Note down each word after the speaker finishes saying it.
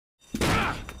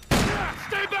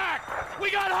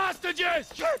hostages!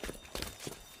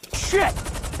 Shit!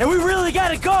 And we really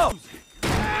gotta go!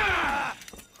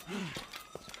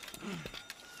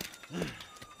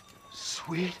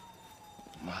 Sweet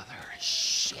mother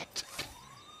shit.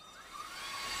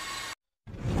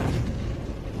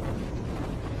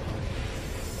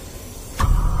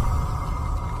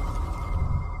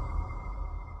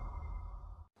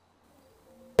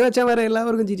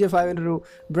 എല്ലാവർക്കും GTA 5 ഒരു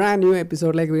brand new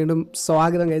എപ്പിസോഡിലേക്ക് വീണ്ടും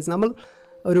സ്വാഗതം ഗൈസ്. നമ്മൾ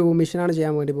ഒരു മിഷനാണ്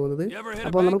ചെയ്യാൻ വേണ്ടി പോകുന്നത്.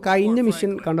 അപ്പോൾ നമ്മൾ കഴിഞ്ഞ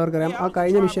മിഷൻ കണ്ടവർക്കറിയാം, ആ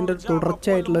കഴിഞ്ഞ മിഷൻ്റെ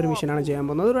തുടർച്ചയായിട്ടുള്ള ഒരു മിഷനാണ് ചെയ്യാൻ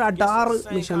പോകുന്നത്. ഒരു അഡാറ്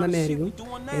മിഷൻ തന്നെയായിരിക്കും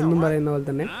എന്നും പറയുന്ന പോലെ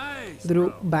തന്നെ. ഇതൊരു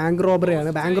ബാങ്ക് റോബറിയാണ്.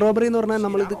 ബാങ്ക് റോബറി എന്ന് പറഞ്ഞാൽ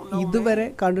നമ്മളിത് ഇതുവരെ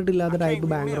കണ്ടിട്ടില്ലാത്ത ടൈപ്പ്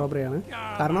ബാങ്ക് റോബറിയാണ്.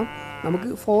 കാരണം നമുക്ക്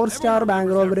 4 സ്റ്റാർ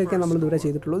ബാങ്ക് റോബറിയൊക്കെ നമ്മൾ ഇതുവരെ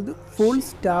ചെയ്തിട്ടുള്ളൂ. ഇത് ഫുൾ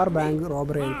സ്റ്റാർ ബാങ്ക്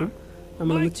റോബറി ആയിരിക്കും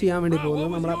നമ്മളിന്ന് ചെയ്യാൻ വേണ്ടി പോകുന്നത്.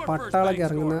 നമ്മുടെ പട്ടാളൊക്കെ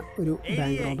ഇറങ്ങുന്ന ഒരു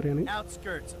ബാങ്ക് റോബറിയാണ്.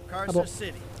 അപ്പോൾ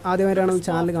ആദ്യമായിട്ടാണ്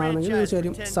ചാനൽ കാണുന്നതെങ്കിൽ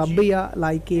തീർച്ചയായും സബ് ചെയ്യുക,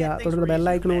 ലൈക്ക് ചെയ്യുക, തുടർന്ന്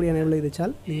ബെല്ലൈക്കൺ കൂടി എനേബിൾ ചെയ്ത് വെച്ചാൽ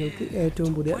നിങ്ങൾക്ക്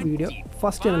ഏറ്റവും പുതിയ വീഡിയോ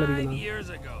ഫസ്റ്റ് ആണ് ലഭിക്കുന്നതാണ്.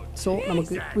 സോ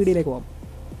നമുക്ക് വീഡിയോയിലേക്ക് പോകാം.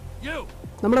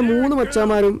 നമ്മുടെ 3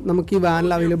 മച്ചാന്മാരും നമുക്ക് ഈ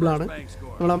വാനിൽ അവൈലബിൾ ആണ്.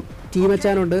 നമ്മളെ ടീം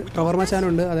മച്ചാനുണ്ട്, ട്രവർ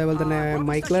മച്ചാനുണ്ട്, അതേപോലെ തന്നെ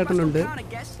മൈക്കിളേട്ടനുണ്ട്,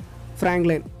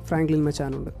 ഫ്രാങ്ക്ലിൻ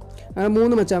മച്ചാനുണ്ട്. അങ്ങനെ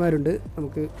 3 മച്ചാന്മാരുണ്ട്.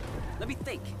 നമുക്ക്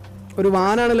ഒരു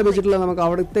വാനാണ് ലഭിച്ചിട്ടുള്ളത്. നമുക്ക്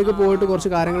അവിടത്തേക്ക് പോയിട്ട് കുറച്ച്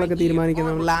കാര്യങ്ങളൊക്കെ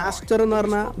തീരുമാനിക്കുന്നത്. ലാസ്റ്റർ എന്ന്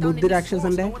പറഞ്ഞാൽ ബുദ്ധി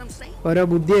രാക്ഷസന്റെ ഓരോ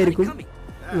ബുദ്ധിയായിരിക്കും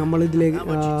നമ്മളിതിലേക്ക്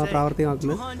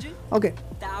പ്രാവർത്തികമാക്കുന്നത്. ഓക്കെ,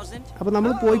 അപ്പോൾ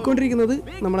നമ്മൾ പോയിക്കൊണ്ടിരിക്കുന്നത്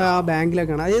നമ്മുടെ ആ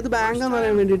ബാങ്കിലേക്കാണ്. അതായത് ബാങ്കാന്ന്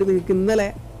പറയാൻ വേണ്ടിയിട്ട് നിങ്ങൾക്ക് ഇന്നലെ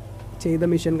ചെയ്ത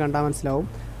മിഷൻ കണ്ടാൽ മനസ്സിലാവും.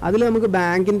 അതിൽ നമുക്ക്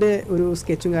ബാങ്കിൻ്റെ ഒരു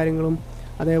സ്കെച്ചും കാര്യങ്ങളും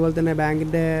അതേപോലെ തന്നെ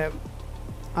ബാങ്കിൻ്റെ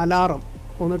അലാറം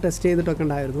ഒന്ന് ടെസ്റ്റ് ചെയ്തിട്ടൊക്കെ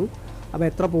ഉണ്ടായിരുന്നു. അപ്പോൾ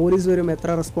എത്ര പോലീസ് വരും, എത്ര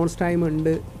റെസ്പോൺസ് ടൈം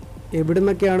ഉണ്ട്, എവിടെ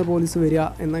നിന്നൊക്കെയാണ് പോലീസ് വരിക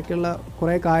എന്നൊക്കെയുള്ള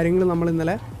കുറേ കാര്യങ്ങൾ നമ്മൾ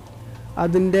ഇന്നലെ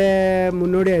അതിൻ്റെ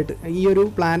മുന്നോടിയായിട്ട്, ഈ ഒരു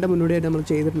പ്ലാൻ്റെ മുന്നോടിയായിട്ട് നമ്മൾ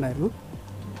ചെയ്തിട്ടുണ്ടായിരുന്നു.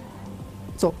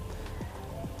 സോ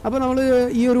അപ്പോൾ നമ്മൾ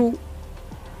ഈ ഒരു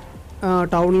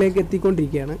ടൗണിലേക്ക്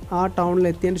എത്തിക്കൊണ്ടിരിക്കുകയാണ്. ആ ടൗണിൽ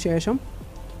എത്തിയതിന് ശേഷം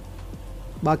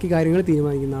ബാക്കി കാര്യങ്ങൾ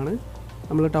തീരുമാനിക്കുന്നതാണ്.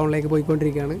 നമ്മൾ ടൗണിലേക്ക്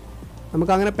പോയിക്കൊണ്ടിരിക്കുകയാണ്.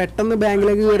 നമുക്ക് അങ്ങനെ പെട്ടെന്ന്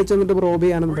ബാങ്കിലേക്ക് കയറി ചെന്നിട്ട് റോബ്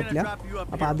ചെയ്യാനൊന്നും പറ്റില്ല.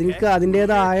 അപ്പോൾ അതിലേക്ക്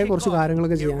അതിൻ്റേതായ കുറച്ച്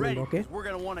കാര്യങ്ങളൊക്കെ ചെയ്യാനുണ്ട്. ഓക്കെ,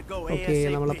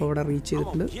 നമ്മളപ്പോൾ ഇവിടെ റീച്ച്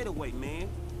ചെയ്തിട്ടുണ്ട്.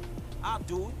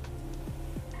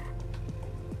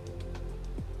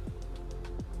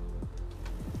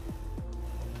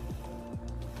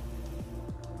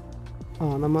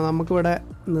 നമുക്കിവിടെ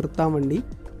നിർത്താൻ വേണ്ടി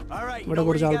ഇവിടെ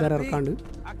കുറച്ച് ആൾക്കാർ ഇറക്കാണ്ട്.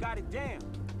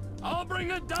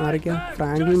 ആരൊക്കെയാ?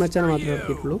 ഫ്രാങ്ക്ലിൻ മച്ചാൻ മാത്രമേ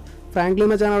ഇറക്കിയിട്ടുള്ളൂ. ഫ്രാങ്ക്ലിൻ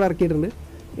മച്ചാൻ അവിടെ ഇറക്കിയിട്ടുണ്ട്.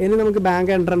 ഇനി നമുക്ക് ബാങ്ക്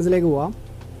എൻട്രൻസിലേക്ക് പോവാം.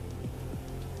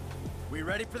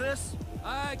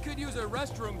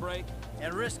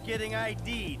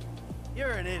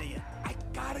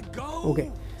 ഓക്കെ,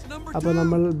 അപ്പോൾ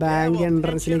നമ്മൾ ബാങ്ക്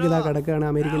എൻട്രൻസിലേക്ക് ഇതാ കിടക്കുകയാണ്.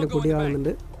 അമേരിക്കൻ്റെ കൊടി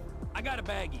കാണുന്നുണ്ട്.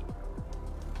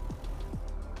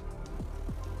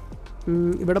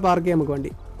 ഇവിടെ പാർക്ക് ചെയ്യാം നമുക്ക്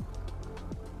വണ്ടി.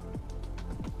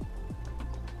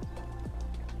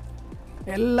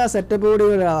 എല്ലാ സെറ്റപ്പ് കൂടി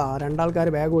 2 ആൾക്കാർ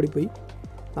ബാഗ് ഓടിപ്പോയി.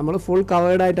 നമ്മൾ ഫുൾ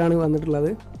കവേർഡ് ആയിട്ടാണ്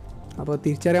വന്നിട്ടുള്ളത്. അപ്പോൾ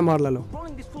തിരിച്ചറിയാൻ പാടില്ലല്ലോ.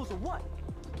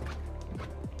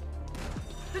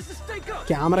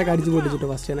 ക്യാമറ അടിച്ചു പൊട്ടിച്ചിട്ട്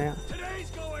ഫസ്റ്റ് തന്നെ.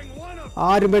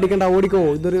 ആരും പേടിക്കണ്ട, ഓടിക്കോ.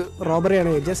 ഇതൊരു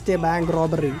റോബറിയാണ്, ജസ്റ്റ് എ ബാങ്ക്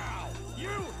റോബറി.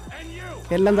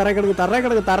 എല്ലാം തറയെ കിടക്ക്.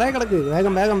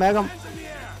 വേഗം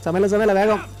സമല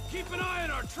വേഗം.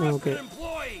 ഓക്കെ,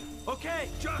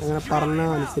 അങ്ങനെ പറഞ്ഞാൽ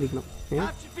അനുസരിക്കണം.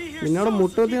 നിന്നോട്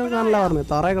മുട്ടത്തി നോക്കാനല്ല പറഞ്ഞത്,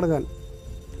 തറയെ കിടക്കാൻ.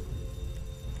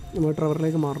 നമ്മൾ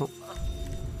ട്രവറിലേക്ക് മാറണം.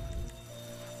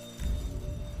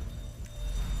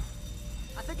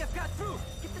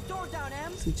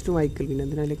 Switch to Michael. പിന്നെ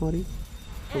എന്തിനാലേക്ക് മാറി?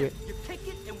 Okay,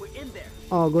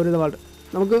 go to the world.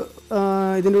 നമുക്ക്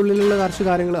ഇതിൻ്റെ ഉള്ളിലുള്ള കുറച്ച്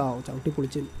കാര്യങ്ങൾ ചവിട്ടി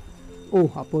പൊളിച്ച്.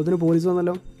 അപ്പോൾ ഇതിന് പോലീസ്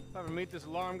വന്നല്ലോ.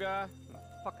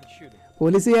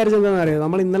 പോലീസ് വിചാരിച്ചെന്താണെന്ന് അറിയാം,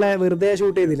 നമ്മൾ ഇന്നലെ വെറുതെ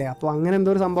ഷൂട്ട് ചെയ്തില്ലേ, അപ്പോൾ അങ്ങനെ എന്തോ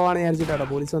ഒരു സംഭവമാണ് വിചാരിച്ചിട്ടാട്ടോ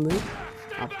പോലീസ് വന്നത്.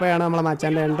 അപ്പോഴാണ് നമ്മളെ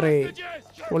മച്ചാൻ്റെ എൻട്രി.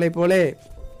 പോലെ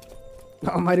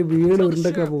അവന്മാര് വീട്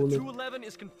ഉരുണ്ടൊക്കെ പോകുന്നു.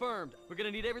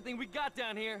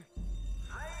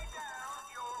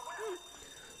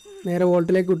 നേരെ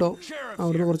വോൾട്ടിലേക്ക് കിട്ടോ.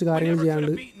 അവിടുന്ന് കുറച്ച് കാര്യങ്ങൾ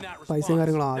ചെയ്യാനുണ്ട്. പൈസയും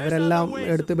കാര്യങ്ങളോ അവരെല്ലാം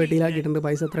എടുത്ത് പെട്ടിയിലാക്കിയിട്ടുണ്ട്.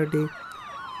 പൈസ എത്ര കിട്ടി?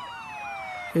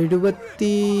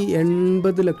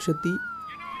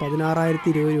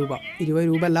 70,80,16,020 രൂപ. 20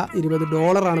 രൂപ അല്ല,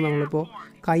 $20 നമ്മളിപ്പോൾ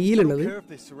കയ്യിലുള്ളത്.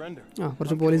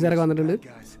 കുറച്ച് പോലീസുകാരൊക്കെ വന്നിട്ടുണ്ട്.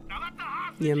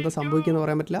 ഇനി എന്താ സംഭവിക്കുമെന്ന്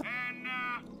പറയാൻ പറ്റില്ല.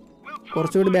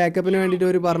 കുറച്ചുകൂടി ബാക്കപ്പിന് വേണ്ടിയിട്ട്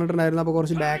അവർ പറഞ്ഞിട്ടുണ്ടായിരുന്നു. അപ്പോൾ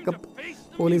കുറച്ച് ബാക്കപ്പ്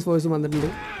പോലീസ് ഫോഴ്സും വന്നിട്ടുണ്ട്.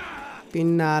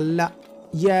 പിന്നെ അല്ല,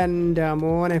 എൻ്റെ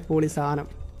മോനെ പോലീസ് സാധനം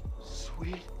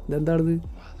ഇതെന്താണിത്?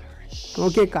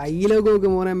 നോക്കിയേ, കയ്യിലൊക്കെ നോക്ക്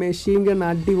മോനെ, മെഷീൻ ഗൺ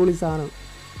അടിപൊളി സാധനം.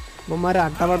 അപ്പന്മാരെ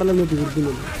അട്ടപാടലൊന്നും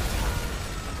തീർക്കുന്നുണ്ട്.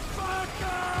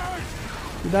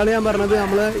 ഇതാണ് ഞാൻ പറഞ്ഞത്,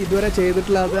 നമ്മൾ ഇതുവരെ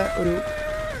ചെയ്തിട്ടില്ലാത്ത ഒരു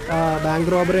ബാങ്ക്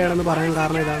റോബറി ആണെന്ന് പറയാൻ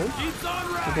കാരണം ഇതാണ്.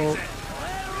 അപ്പോൾ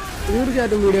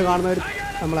തീർച്ചയായിട്ടും വീഡിയോ കാണുന്നവർ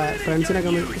നമ്മളെ ഫ്രണ്ട്സിനൊക്കെ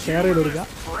ഒന്ന് ഷെയർ ചെയ്ത് കൊടുക്കുക,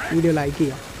 വീഡിയോ ലൈക്ക്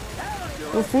ചെയ്യുക.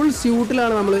 അപ്പോൾ ഫുൾ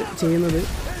സ്യൂട്ടിലാണ് നമ്മൾ ചെയ്യുന്നത്.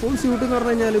 ഫുൾ സ്യൂട്ട് എന്ന്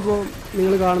പറഞ്ഞു കഴിഞ്ഞാൽ ഇപ്പോൾ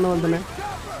നിങ്ങൾ കാണുന്ന പോലെ തന്നെ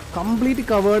കംപ്ലീറ്റ്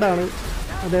കവേർഡാണ്.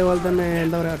 അതേപോലെ തന്നെ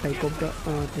എന്താ പറയുക, ടേക്ക്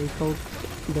ഔട്ട്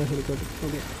ഇതാ ഹെലികോപ്റ്റർ.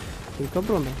 ഓക്കെ,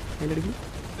 ഹെലികോപ്റ്റർ ഉണ്ടോ അതിൻ്റെ ഇടയ്ക്ക്?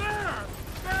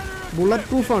 ബുള്ളറ്റ്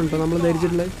പ്രൂഫാണ് കേട്ടോ നമ്മൾ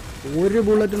ധരിച്ചിട്ടുള്ളത്. ഒരു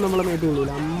ബുള്ളറ്റും നമ്മളെ മേത്ത്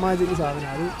കൊള്ളൂല. അമ്മാതിരി സാധനം,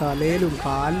 അത് തലയിലും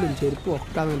കാലിലും ചെരുപ്പും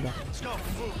ഒക്കെ അതെന്താ.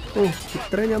 ഓ,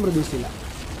 ഇത്രയും ഞാൻ പ്രതീക്ഷിച്ചില്ല.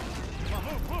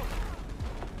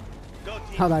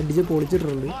 അത് അടിച്ച്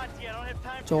പൊളിച്ചിട്ടുണ്ട്.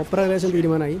 ചോപ്പർ ഏകദേശം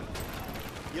തീരുമാനമായി.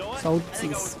 സൗത്ത്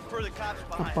സീസ്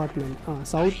അപ്പാർട്ട്മെൻറ്റ്.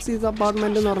 സൗത്ത് സീസ്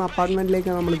അപ്പാർട്ട്മെൻറ്റ് എന്ന് പറഞ്ഞ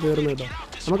അപ്പാർട്ട്മെൻറ്റിലേക്കാണ് നമ്മൾ കയറുന്നത് കേട്ടോ.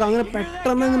 നമുക്ക് അങ്ങനെ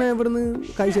പെട്ടെന്ന് ഇങ്ങനെ ഇവിടുന്ന്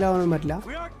കഴിച്ചിലാവാനൊന്നും പറ്റില്ല.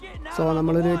 സോ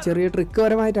നമ്മളൊരു ചെറിയ ട്രിക്ക്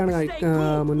പരമായിട്ടാണ്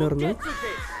മുന്നേറുന്നത്.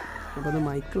 അപ്പോൾ അത്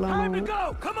മൈക്കിളാണോ?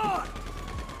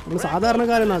 നമ്മൾ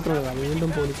സാധാരണക്കാരെ മാത്രമല്ല, വീണ്ടും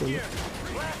പോലീസ് വന്നു.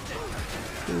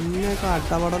 പിന്നെ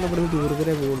അട്ടപാടൊന്നും ഇവിടുന്ന്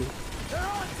ദൂരത്തിലേ പോകുള്ളൂ.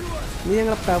 നീ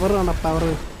ഞങ്ങളെ പവർ കാണാം, പവർ.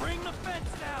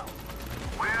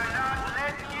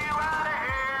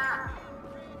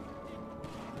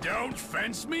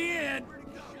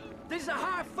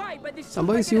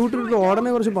 സംഭവം സ്യൂട്ടിട്ട് ഓടനെ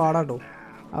കുറച്ച് പാടാട്ടോ.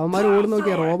 അവന്മാർ ഓടുന്ന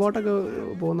നോക്കിയാൽ റോബോട്ടൊക്കെ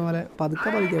പോകുന്ന പോലെ പതുക്കെ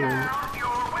പോകുന്നു.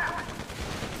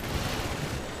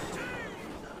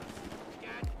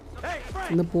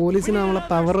 ഇന്ന് പോലീസിന് നമ്മളെ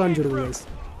പവർ കാണിച്ചു കൊടുക്കും ഗൈസ്.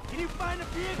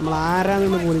 നമ്മൾ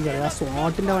ആരാന്ന് പോലീസ് അറിയാം. ആ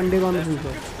ഷോട്ടിൻ്റെ വണ്ടിയൊക്കെ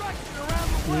വന്നിട്ടുണ്ട്.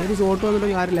 ഏത് ഷോട്ട്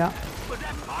വന്നിട്ടും കാര്യമില്ല,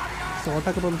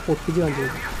 ഷോട്ടൊക്കെ ഇപ്പം പൊട്ടിച്ച് കാണിച്ചു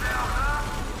കൊടുക്കും.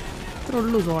 ഇത്രേ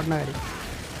ഉള്ളൂ ഷോട്ടിൻ്റെ കാര്യം.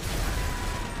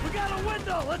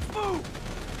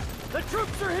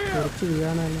 കുറച്ച്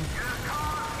വീഴാനല്ലോ.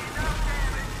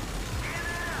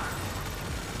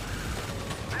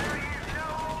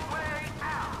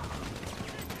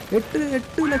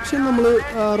 8 ലക്ഷം നമ്മൾ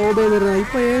റോബ് ചെയ്തിരുന്നത്.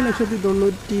 ഇപ്പോൾ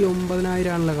 7,99,000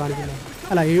 ആണല്ലോ കാണിക്കുന്നത്.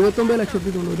 അല്ല,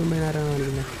 79,99,000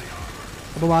 കാണിക്കുന്നത്.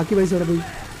 അപ്പോൾ ബാക്കി പൈസ ഇവിടെ പോയി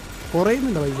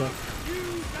കുറയുന്നുണ്ട് പൈസ.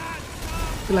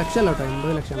 8 ലക്ഷം അല്ല കേട്ടോ,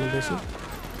 80 ലക്ഷമാണ് ഉദ്ദേശം.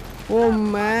 ഓ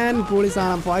മാൻ, പൊളി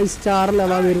സാധനം. 5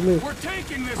 സ്റ്റാറിലതാ വരുന്നത്.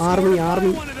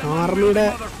 ആർമിയുടെ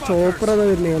ചോപ്പറതാ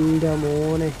വരുന്നത്. എൻ്റെ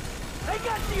മോനെ,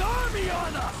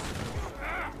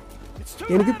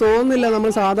 എനിക്ക് തോന്നുന്നില്ല നമ്മൾ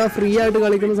സാധാ ഫ്രീ ആയിട്ട്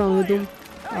കളിക്കുന്ന സമയത്തും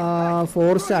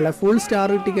 4 സ്റ്റാർ അല്ല ഫുൾ സ്റ്റാർ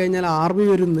കിട്ടിക്കഴിഞ്ഞാൽ ആർമി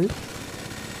വരുമെന്ന്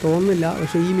തോന്നുന്നില്ല.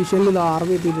 പക്ഷേ ഈ മിഷനിൽ ഇത്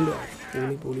ആർമി എത്തിയിട്ടുണ്ട്.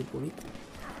 പൊളി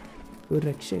ഒരു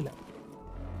രക്ഷയില്ല.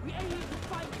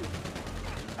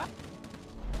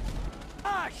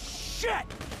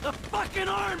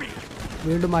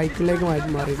 വീണ്ടും മൈക്കിളിലേക്ക്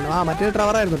മാറിയിരുന്നു. മറ്റേ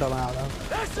ട്രവറായിരുന്നു കേട്ടോ.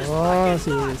 ഓ,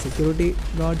 സെക്യൂരിറ്റി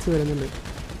ഗാർഡ്സ് വരുന്നുണ്ട്.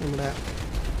 നമ്മുടെ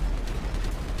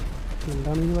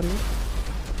എന്താണെന്ന് പറയുന്നത്,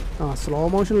 സ്ലോ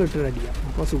മോഷനിൽ ഇട്ടിട്ട് അടിക്കാം.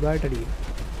 അപ്പോൾ സുഖമായിട്ട് അടിക്കും.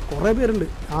 കുറേ പേരുണ്ട്.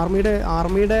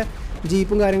 ആർമിയുടെ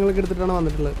ജീപ്പും കാര്യങ്ങളൊക്കെ എടുത്തിട്ടാണ്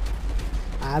വന്നിട്ടുള്ളത്.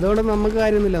 അതുകൊണ്ട് നമുക്ക്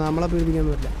കാര്യമൊന്നുമില്ല, നമ്മളെ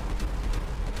പേടിപ്പിക്കാനൊന്നും പറ്റില്ല.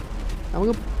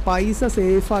 നമുക്ക് പൈസ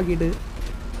സേഫാക്കിയിട്ട്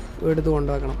എടുത്ത്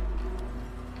കൊണ്ടുവെക്കണം.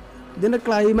 ഇതിൻ്റെ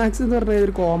ക്ലൈമാക്സ് എന്ന് പറഞ്ഞാൽ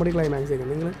ഒരു കോമഡി ക്ലൈമാക്സ് ഒക്കെ.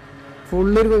 നിങ്ങൾ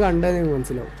ഫുള്ളൊരു കണ്ടാൽ നിങ്ങൾക്ക്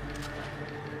മനസ്സിലാവും.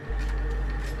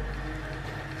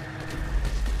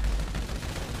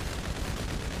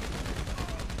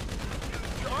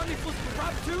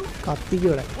 കത്തിക്കും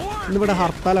ഇവിടെ. ഇന്നിവിടെ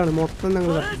ഹർത്താലാണ്, മൊത്തം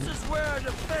ഞങ്ങൾ കത്തിക്കും.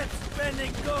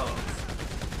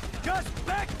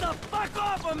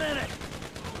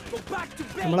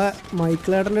 നമ്മളെ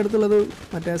മൈക്കിളേട്ടൻ്റെ അടുത്തുള്ളത്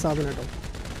മറ്റേ സാധനം കേട്ടോ,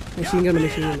 മെഷീൻ ഗണ്ണ്.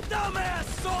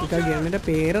 എനിക്ക് ആ ഗണ്ണിൻ്റെ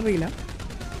പേരറിയില്ല.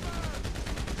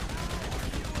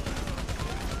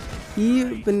 ഈ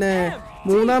പിന്നെ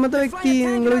മൂന്നാമത്തെ വ്യക്തി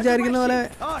നിങ്ങൾ വിചാരിക്കുന്ന പോലെ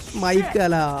മൈക്ക്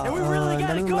അല്ല,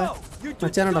 എന്താണ് നമ്മളെ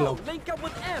മച്ചാനുണ്ടല്ലോ,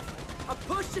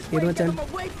 ഏത് മച്ചാൻ?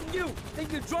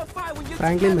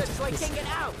 ഫ്രാങ്ക്ലിൻ മച്ചാൻ.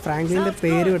 ഫ്രാങ്ക്ലിൻ്റെ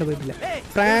പേര് കിടന്നിട്ടില്ല.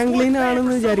 ഫ്രാങ്ക്ലിൻ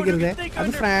ആണെന്ന് വിചാരിക്കരുത്, അത്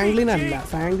ഫ്രാങ്ക്ലിൻ അല്ല.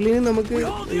 ഫ്രാങ്ക്ലിൻ നമുക്ക്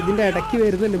ഇതിൻ്റെ ഇടയ്ക്ക്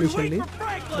വരുന്നുണ്ട് മിഷനിൽ,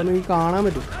 അത് നിങ്ങൾക്ക് കാണാൻ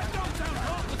പറ്റും.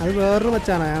 അത് വേറൊരു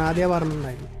മച്ചാനാണ്, ഞാൻ ആദ്യം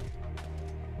പറഞ്ഞിട്ടുണ്ടായിരുന്നു.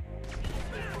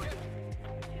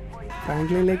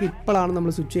 ഫ്രാങ്ക്ലിനിലേക്ക് ഇപ്പോഴാണ്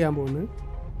നമ്മൾ സ്വിച്ച് ചെയ്യാൻ പോകുന്നത്.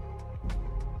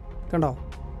 കണ്ടോ,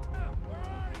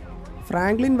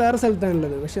 ഫ്രാങ്ക്ലിൻ വേറെ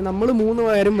സ്ഥലത്താണുള്ളത്, പക്ഷെ നമ്മൾ 3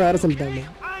 പേരും വേറെ സ്ഥലത്താണ്.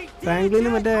 ഫ്രാങ്ക്ലിന്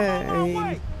മറ്റേ ഈ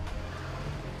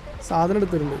സാധനം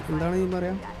എടുത്തിട്ടുണ്ട്, എന്താണ് ഈ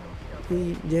പറയാം, ഈ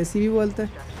JCB പോലത്തെ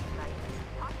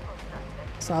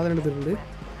സാധനം എടുത്തിട്ടുണ്ട്.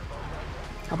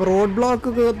 അപ്പോൾ റോഡ് ബ്ലോക്ക്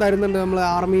ഒക്കെ തരുന്നുണ്ട്, നമ്മൾ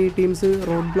ആർമി ടീംസ്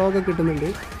റോഡ് ബ്ലോക്ക് ഒക്കെ കിട്ടുന്നുണ്ട്.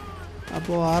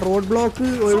 അപ്പോൾ ആ റോഡ് ബ്ലോക്ക്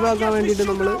ഒഴിവാക്കാൻ വേണ്ടിയിട്ട്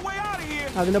നമ്മൾ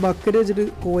അതിൻ്റെ ബക്കറ്റ് വെച്ചിട്ട്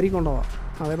കോരി കൊണ്ടുപോകാം.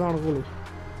 അതേ നടക്കുള്ളൂ.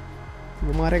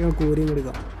 ഉമ്മമാരെയൊക്കെ കോരിയും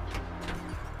കൊടുക്കാം.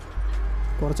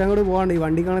 കുറച്ചങ്ങോട്ട് പോകാണ്ട്, ഈ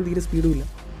വണ്ടി കാണാൻ തീരെ സ്പീഡും ഇല്ല.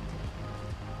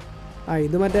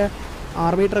 ഇത് മറ്റേ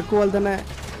ആർമി ട്രക്ക് പോലെ തന്നെ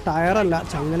ടയറല്ല,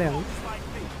 ചങ്ങലയാണ്.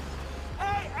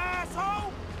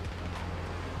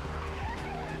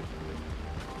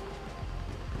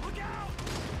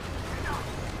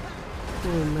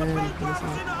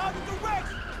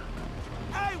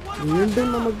 വീണ്ടും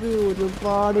നമുക്ക്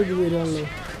ഒരുപാട് ഇത് വരുവാണല്ലോ.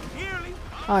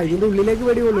 ആ ഇതിൻ്റെ ഉള്ളിലേക്ക്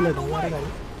വെടി കൊള്ളില്ല കേട്ടോ, വേറെ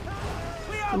കാര്യം.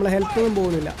 നമ്മളെ ഹെൽത്തൊന്നും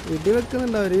പോകുന്നില്ല.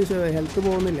 വെടിവെക്കുന്നുണ്ട് അവർ, ഹെൽത്ത്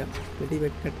പോകുന്നില്ല.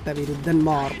 വെടിവെക്കട്ട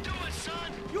വിരുദ്ധന്മാർ.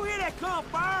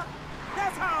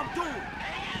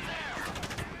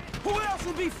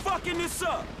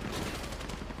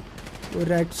 ഒരു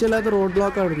രക്ഷയില്ലാത്ത റോഡ്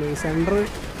ബ്ലോക്ക് ആയിരുന്നു. ഈ സെൻറ്റർ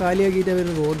കാലിയാക്കിയിട്ട് അവർ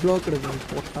റോഡ് ബ്ലോക്ക് എടുക്കണം.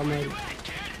 പൊട്ടന്മാർ.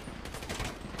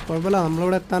 കുഴപ്പമില്ല,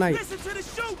 നമ്മളിവിടെ എത്താനായി.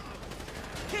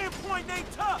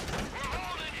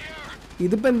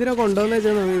 ഇതിപ്പോൾ എന്തിനാ കൊണ്ടുവന്ന്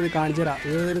വെച്ചാൽ നമുക്ക് ഇത് കാണിച്ചു തരാം.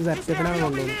 ഇതൊരു സെറ്റപ്പിനാണ്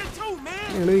കൊണ്ടുവന്നത്.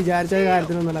 നിങ്ങൾ വിചാരിച്ച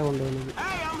കാര്യത്തിനൊന്നല്ല കൊണ്ടുവന്നത്.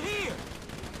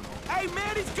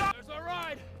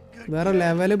 വേറെ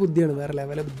ലെവല് ബുദ്ധിയാണ്, വേറെ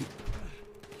ലെവല് ബുദ്ധി.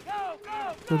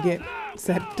 ഓക്കെ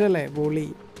സെറ്റല്ലേ പൊളി.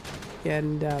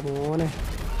 എൻ്റെ മോനെ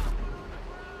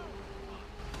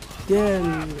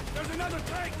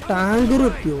ടാങ്കർ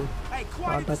എത്തിയോ?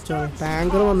 ടച്ചോ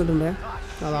ടാങ്കർ വന്നിട്ടുണ്ട്.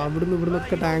 അത് അവിടുന്ന്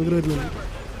ഇവിടുന്നൊക്കെ ടാങ്കർ വരുന്നുണ്ട്.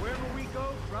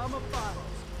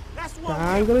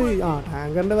 ടാങ്കർ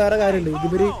ടാങ്കറിൻ്റെ വേറെ കാര്യമുണ്ട്.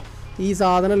 ഇതിവർ ഈ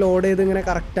സാധനം ലോഡ് ചെയ്ത് ഇങ്ങനെ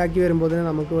കറക്റ്റാക്കി വരുമ്പോൾ തന്നെ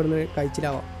നമുക്ക് ഇവിടുന്ന്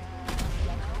കഴിച്ചിലാവാം.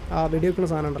 വെടിവെക്കുന്ന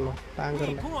സാധനം ഉണ്ടല്ലോ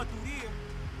ടാങ്കറിൻ്റെ,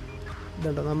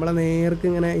 ഇതുണ്ടോ നമ്മളെ നേർക്ക്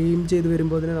ഇങ്ങനെ എയിം ചെയ്ത്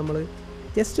വരുമ്പോൾ തന്നെ നമ്മൾ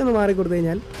ജസ്റ്റ് ഒന്ന് മാറി കൊടുത്തു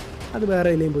കഴിഞ്ഞാൽ അത് വേറെ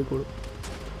എയിലേയും പോയിക്കോളും.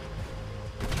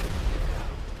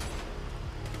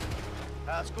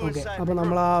 ഓക്കെ, അപ്പോൾ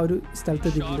നമ്മൾ ആ ഒരു സ്ഥലത്ത്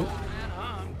എത്തിയിട്ടുണ്ട്.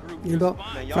 ഇപ്പോൾ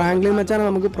ഫ്രാങ്ക്ലിൻ മച്ചാനെ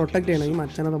നമുക്ക് പ്രൊട്ടക്ട് ചെയ്യണമെങ്കിൽ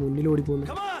മച്ചാനത് മുന്നിൽ ഓടിപ്പോകുന്നു.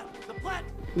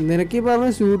 നിനക്ക് ഈ പറഞ്ഞ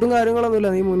സ്യൂട്ടും കാര്യങ്ങളൊന്നുമില്ല.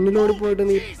 നീ മുന്നിൽ ഓടിപ്പോയിട്ട്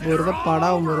നീ വെറുതെ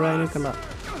പടാവും, വെറുതെ അതിനൊക്കെ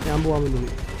ഞാൻ പോകാൻ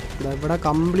മുന്നിൽ. ഇവിടെ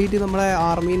കംപ്ലീറ്റ് നമ്മളെ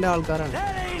ആർമീൻ്റെ ആൾക്കാരാണ്.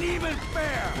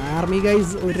 ആർമി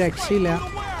ഗൈസ് ഒരു രക്ഷയില്ല.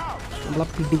 നമ്മളെ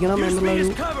പിടിക്കണം എന്നുള്ളൊരു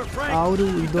ആ ഒരു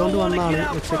ഇതുകൊണ്ട് വന്നാണ്.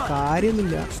 പക്ഷെ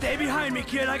കാര്യമൊന്നുമില്ല,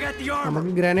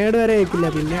 നമുക്ക് ഗ്രനേഡ് വരെ ഏൽക്കില്ല.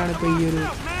 പിന്നെയാണ് ഇപ്പോൾ ഈ ഒരു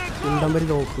ഉണ്ടമ്പരി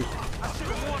നോക്ക്.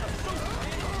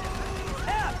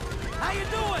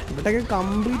 ഇവിടെയൊക്കെ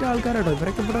കംപ്ലീറ്റ് ആൾക്കാരാട്ടോ.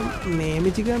 ഇവരൊക്കെ ഇവിടെ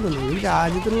നിയമിച്ചിക്കാൻ തോന്നുന്നു. ഈ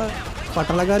രാജ്യത്തുള്ള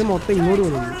പട്ടാളക്കാർ മൊത്തം ഇങ്ങോട്ട്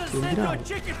തോന്നുന്നു. എന്തിനാണ്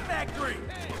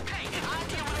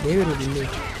ദേ വരും പിന്നെ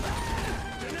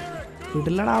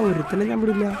വിടില്ലടാ, ഒരുത്തനെ ഞാൻ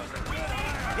വിടില്ല.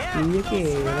 ഇനിയൊക്കെ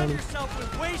ഏതാണ്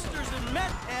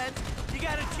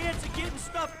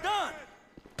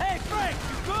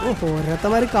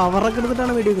ഓരോരുത്തമാര് കവറൊക്കെ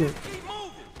എടുത്തിട്ടാണ് വെടിവെക്കുന്നത്.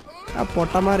 ആ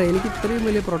പൊട്ടന്മാരെ, എനിക്ക് ഇത്രയും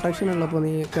വലിയ പ്രൊട്ടക്ഷൻ ഉള്ളപ്പോൾ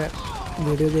നീയൊക്കെ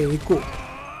വെടിവെച്ച് ഏക്കോ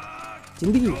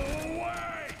ചിന്തിക്കൂ.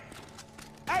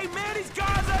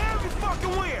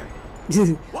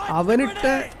 അവനിട്ട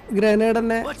ഗ്രനേഡ്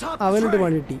തന്നെ അവനിട്ട്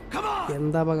പണി കിട്ടി.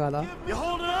 എന്താ കഥ?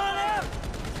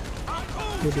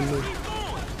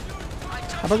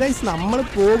 അപ്പോൾ ഗൈസ് നമ്മൾ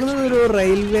പോകുന്നത് ഒരു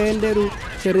റെയിൽവേൻ്റെ ഒരു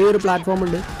ചെറിയൊരു പ്ലാറ്റ്ഫോം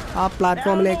ഉണ്ട്. ആ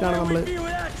പ്ലാറ്റ്ഫോമിലേക്കാണ് നമ്മൾ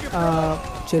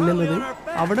ചെല്ലുന്നത്.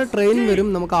 അവിടെ ട്രെയിൻ വരും.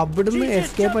 നമുക്ക് അവിടുന്ന്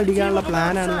എസ്കേപ്പ് അടിക്കാനുള്ള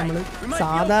പ്ലാനാണ് നമ്മൾ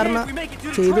സാധാരണ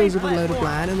ചെയ്തു വെച്ചിട്ടുള്ള ഒരു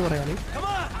പ്ലാൻ എന്ന് പറയാൻ.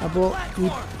 അപ്പോൾ ഈ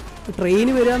ട്രെയിൻ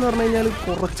വരിക എന്ന് പറഞ്ഞു കഴിഞ്ഞാൽ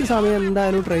കുറച്ച് സമയം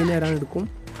എന്തായാലും ട്രെയിൻ വരാൻ എടുക്കും.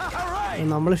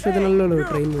 നമ്മളിഷ്ടത്തിനല്ലല്ലോ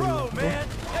ട്രെയിൻ വരുന്നത്.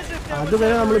 അപ്പോൾ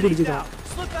അതുവരെ നമ്മൾ പിടിച്ചിട്ടാണ്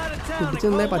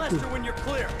പിടിച്ചെന്നേ പറ്റൂ.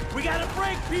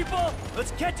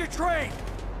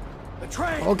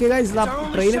 ഓക്കെ ഗൈസ്,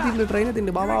 ട്രെയിൻ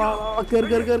എത്തിയിട്ടുണ്ട്. ബാബാ കയറി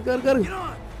കയറി കയറി കയറി കയറി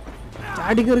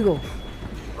ചാടി കയറിക്കോ.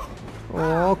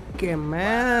 ഓക്കെ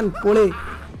മാൻ, പൊളി.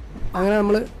 അങ്ങനെ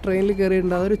നമ്മൾ ട്രെയിനിൽ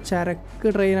കയറിയിട്ടുണ്ട്. അതൊരു ചരക്ക്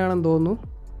ട്രെയിനാണെന്ന് തോന്നുന്നു.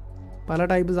 പല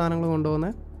ടൈപ്പ് സാധനങ്ങൾ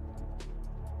കൊണ്ടുപോകുന്നത്.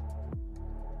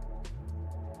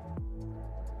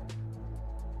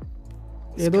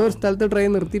 ഏതോ ഒരു സ്ഥലത്ത്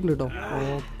ട്രെയിൻ നിർത്തിയിട്ടുണ്ട് കേട്ടോ.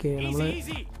 ഓക്കെ, നമ്മൾ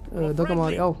ഇതൊക്കെ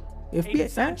മാറി. FBI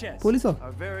പോലീസോ?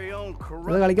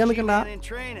 അത് കളിക്കാൻ നിൽക്കണ്ട,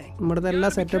 നമ്മുടെ എല്ലാ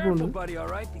സെറ്റപ്പും ഉണ്ട്.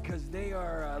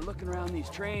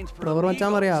 ഡ്രൈവർ മച്ചാൻ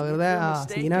പറയാ വെറുതെ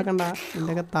സീനാക്കണ്ട,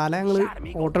 നിന്റെയൊക്കെ തല ഞങ്ങള്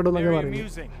ഓട്ടോ ഇടുന്നൊക്കെ പറഞ്ഞു.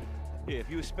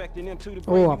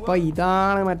 അപ്പൊ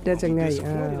ഇതാണ് മറ്റേ ചെങ്ങായി.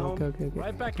 ഓക്കെ ഓക്കെ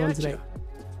ഓക്കെ, മനസ്സിലായി.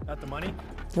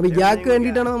 അപ്പൊ ഇയാൾക്ക്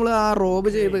വേണ്ടിയിട്ടാണ് നമ്മൾ ആ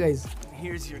റോബ് ചെയ്ത് ഗൈസ്.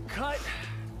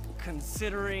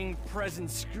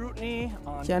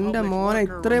 എന്റെ മോനെ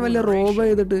ഇത്രയും വലിയ റോബ്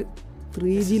ചെയ്തിട്ട്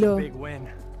 3Gലോ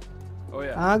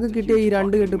ആകെ കിട്ടിയ ഈ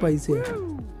 2 കെട്ട് പൈസ.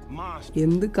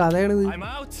 എന്ത് കഥയാണിത്?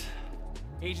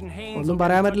 ഒന്നും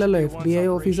പറയാൻ പറ്റില്ലല്ലോ, FBI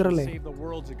ഓഫീസറല്ലേ.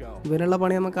 ഇവനുള്ള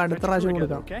പണി നമുക്ക് അടുത്ത പ്രാവശ്യം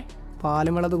കൊടുക്കാം,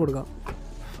 പാലുമളത്ത് കൊടുക്കാം.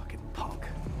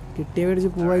 കിട്ടിയ മേടിച്ച്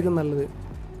പോവായിരിക്കും നല്ലത്.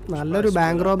 നല്ലൊരു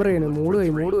ബാങ്ക് റോബറിയാണ്. മൂട്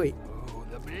പോയി.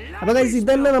 അപ്പോൾ ഗൈസ്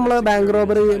ഇതന്നെ നമ്മളെ ബാങ്ക്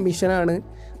റോബറി മിഷനാണ്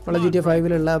നമ്മളെ GTA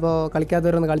 5-ലുള്ള. അപ്പോൾ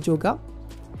കളിക്കാത്തവരൊന്ന് കളിച്ചു നോക്കാം.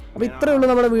 അപ്പോൾ ഇത്രയേ ഉള്ളൂ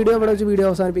നമ്മുടെ വീഡിയോ. ഇവിടെ വെച്ച് വീഡിയോ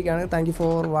അവസാനിപ്പിക്കുകയാണ്. Thank you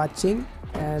for watching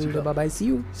and by, see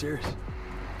you.